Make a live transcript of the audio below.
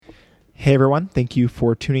Hey everyone, thank you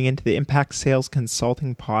for tuning into the Impact Sales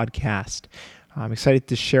Consulting Podcast. I'm excited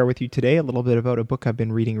to share with you today a little bit about a book I've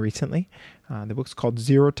been reading recently. The book's called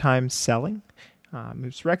Zero Time Selling. It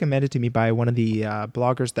was recommended to me by one of the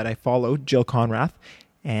bloggers that I follow, Jill Conrath,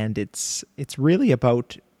 and it's really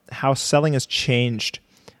about how selling has changed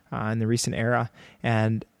in the recent era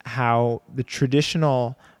and how the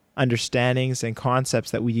traditional understandings and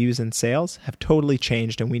concepts that we use in sales have totally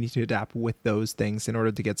changed, and we need to adapt with those things in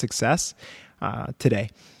order to get success today.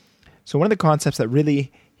 So one of the concepts that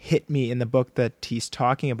really hit me in the book that he's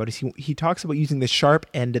talking about is he talks about using the sharp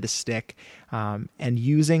end of the stick and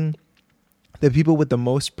using the people with the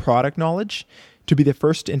most product knowledge to be the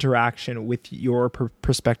first interaction with your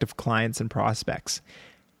prospective clients and prospects.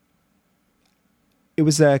 It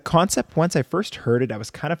was a concept, once I first heard it, I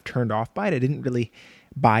was kind of turned off by it. I didn't really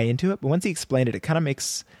buy into it, but once he explained it, it kind of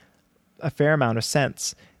makes a fair amount of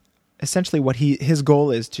sense. Essentially, what his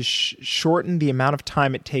goal is to shorten the amount of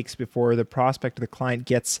time it takes before the prospect or the client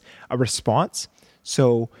gets a response.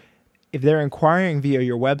 So if they're inquiring via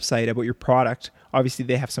your website about your product, obviously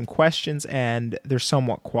they have some questions and they're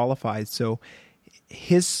somewhat qualified. So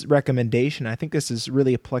his recommendation, I think this is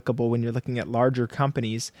really applicable when you're looking at larger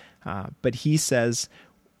companies, but he says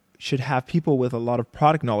should have people with a lot of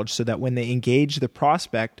product knowledge so that when they engage the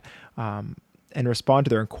prospect and respond to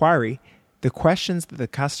their inquiry, the questions that the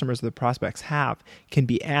customers or the prospects have can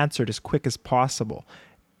be answered as quick as possible,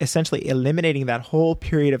 essentially eliminating that whole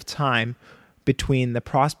period of time between the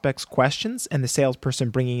prospect's questions and the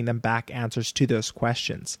salesperson bringing them back answers to those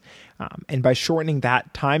questions. And by shortening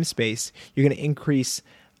that time space, you're going to increase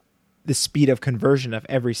the speed of conversion of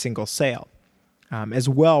every single sale. As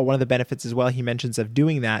well, one of the benefits as well he mentions of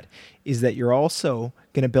doing that is that you're also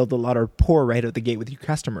going to build a lot of rapport right out the gate with your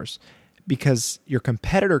customers, because your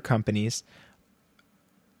competitor companies,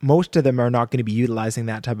 most of them are not going to be utilizing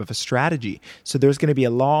that type of a strategy. So there's going to be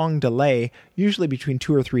a long delay, usually between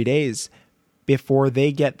 2 or 3 days, before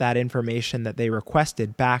they get that information that they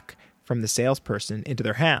requested back from the salesperson into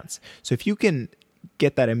their hands. So if you can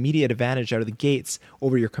get that immediate advantage out of the gates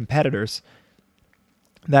over your competitors,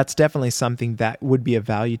 that's definitely something that would be of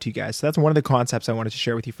value to you guys. So that's one of the concepts I wanted to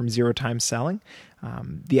share with you from Zero Time Selling.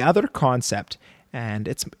 The other concept, and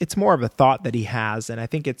it's more of a thought that he has, and I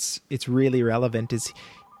think it's really relevant, is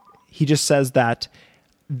he just says that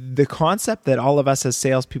the concept that all of us as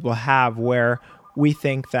salespeople have, where we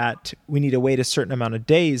think that we need to wait a certain amount of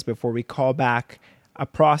days before we call back a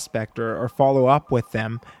prospect or follow up with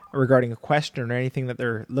them regarding a question or anything that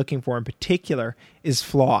they're looking for in particular, is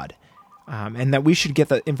flawed. And that we should get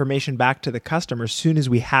the information back to the customer as soon as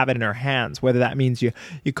we have it in our hands, whether that means you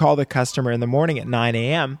call the customer in the morning at 9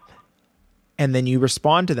 a.m., and then you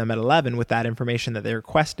respond to them at 11 with that information that they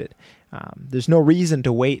requested. There's no reason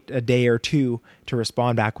to wait a day or two to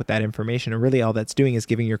respond back with that information. And really all that's doing is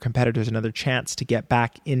giving your competitors another chance to get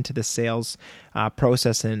back into the sales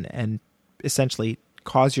process and essentially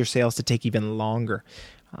cause your sales to take even longer.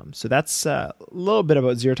 So that's a little bit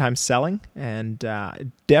about Zero Time Selling, and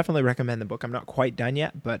definitely recommend the book. I'm not quite done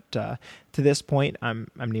yet, but to this point, I'm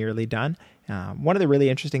nearly done. One of the really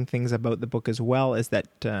interesting things about the book as well is that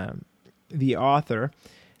the author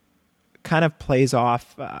kind of plays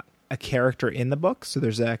off a character in the book. So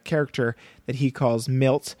there's a character that he calls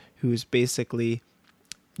Milt, who's basically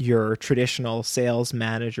your traditional sales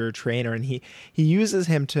manager trainer, and he uses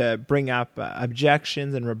him to bring up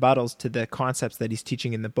objections and rebuttals to the concepts that he's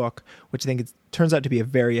teaching in the book, which I think turns out to be a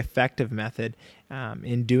very effective method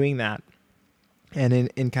in doing that and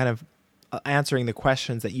in kind of answering the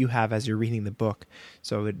questions that you have as you're reading the book.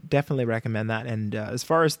 So I would definitely recommend that. And as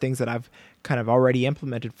far as things that I've kind of already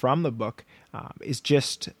implemented from the book is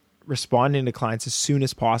just responding to clients as soon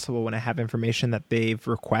as possible when I have information that they've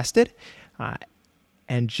requested,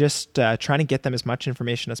 and just trying to get them as much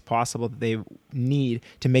information as possible that they need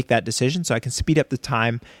to make that decision, so I can speed up the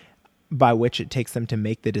time by which it takes them to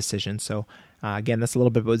make the decision. So again, that's a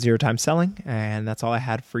little bit about Zero Time Selling, and that's all I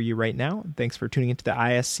had for you right now. Thanks for tuning into the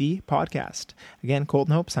ISC podcast. Again,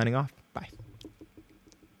 Colton Hope signing off.